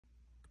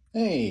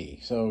Hey,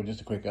 so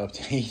just a quick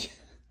update.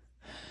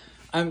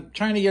 I'm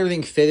trying to get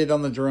everything fitted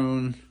on the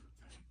drone,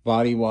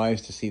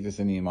 body-wise, to see if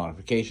there's any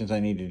modifications I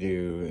need to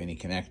do, any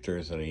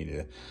connectors that I need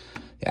to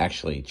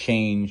actually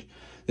change.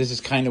 This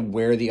is kind of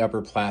where the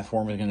upper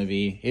platform is going to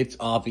be. It's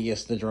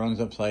obvious the drone's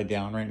upside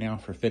down right now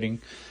for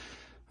fitting.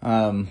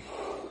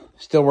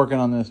 Still working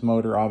on this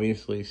motor,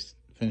 obviously,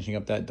 finishing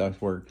up that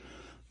ductwork.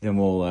 Then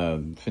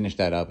we'll finish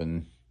that up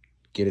and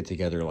get it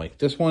together like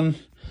this one,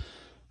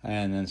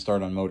 and then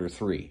start on motor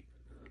 3.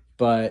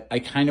 But I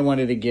kind of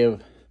wanted to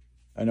give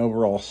an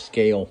overall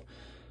scale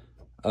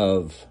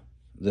of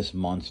this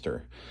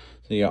monster.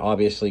 So you're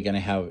obviously going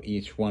to have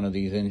each one of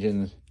these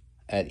engines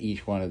at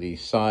each one of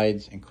these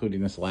sides,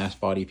 including this last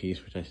body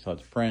piece, which I still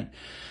have to print.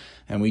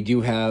 And we do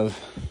have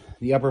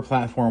the upper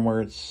platform where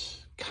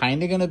it's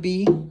kind of going to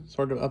be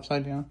sort of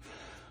upside down.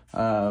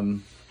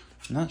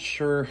 Not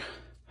sure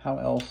how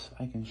else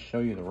I can show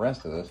you the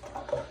rest of this,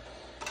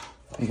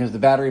 because the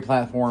battery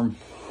platform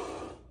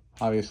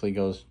obviously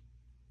goes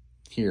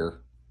here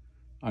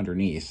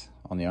underneath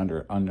on the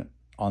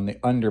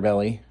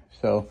underbelly,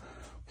 so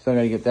still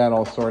got to get that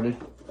all sorted.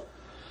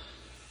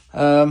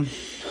 But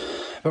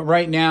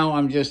right now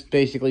I'm just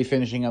basically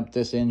finishing up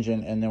this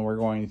engine, and then we're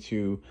going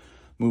to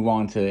move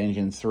on to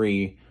engine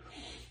 3,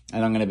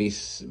 and I'm going to be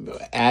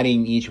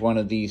adding each one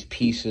of these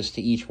pieces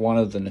to each one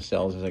of the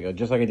nacelles as I go,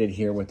 just like I did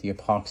here with the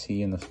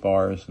epoxy and the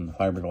spars and the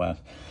fiberglass.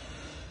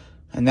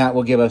 And that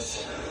will give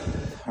us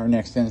our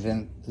next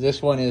engine. This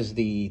one is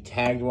the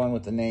tagged one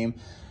with the name.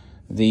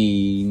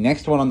 The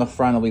next one on the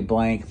front will be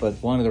blank, but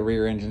one of the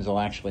rear engines will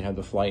actually have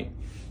the flight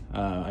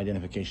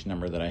identification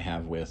number that I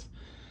have with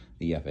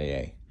the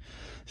FAA.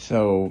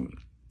 So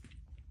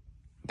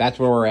that's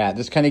where we're at.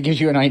 This kind of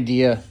gives you an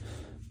idea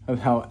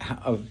of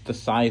of the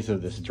size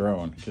of this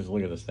drone. Just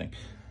look at this thing.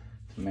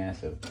 It's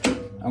massive.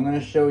 I'm going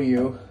to show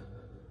you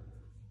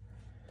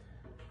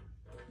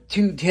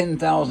two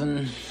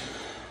 10,000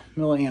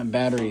 milliamp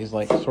batteries,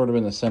 like sort of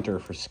in the center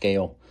for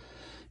scale.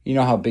 You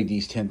know how big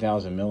these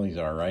 10,000 millis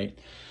are, right?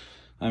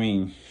 I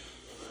mean,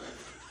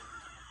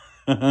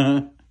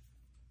 yeah.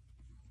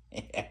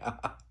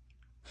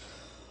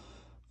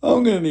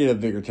 I'm gonna need a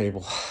bigger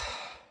table.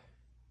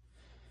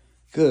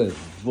 Good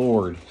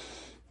Lord.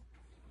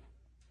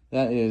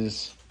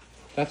 That's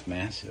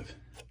massive.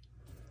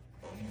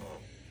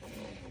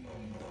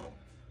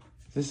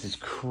 This is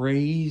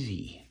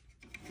crazy.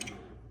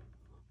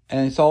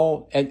 And it's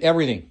all,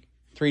 everything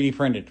 3D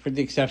printed, with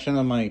the exception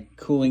of my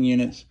cooling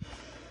units,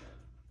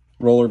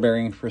 roller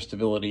bearing for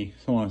stability,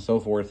 so on and so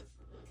forth,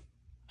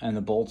 and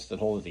the bolts that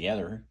hold it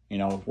together. You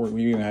know,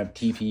 we even have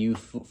TPU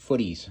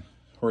footies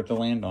for it to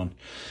land on.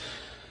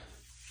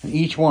 And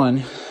each one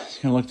is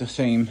going to look the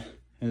same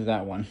as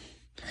that one.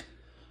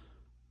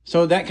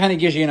 So that kind of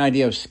gives you an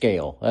idea of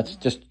scale. That's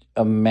just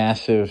a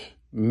massive,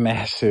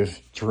 massive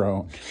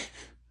drone.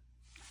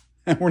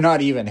 And we're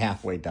not even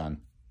halfway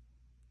done.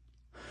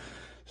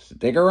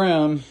 Stick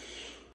around.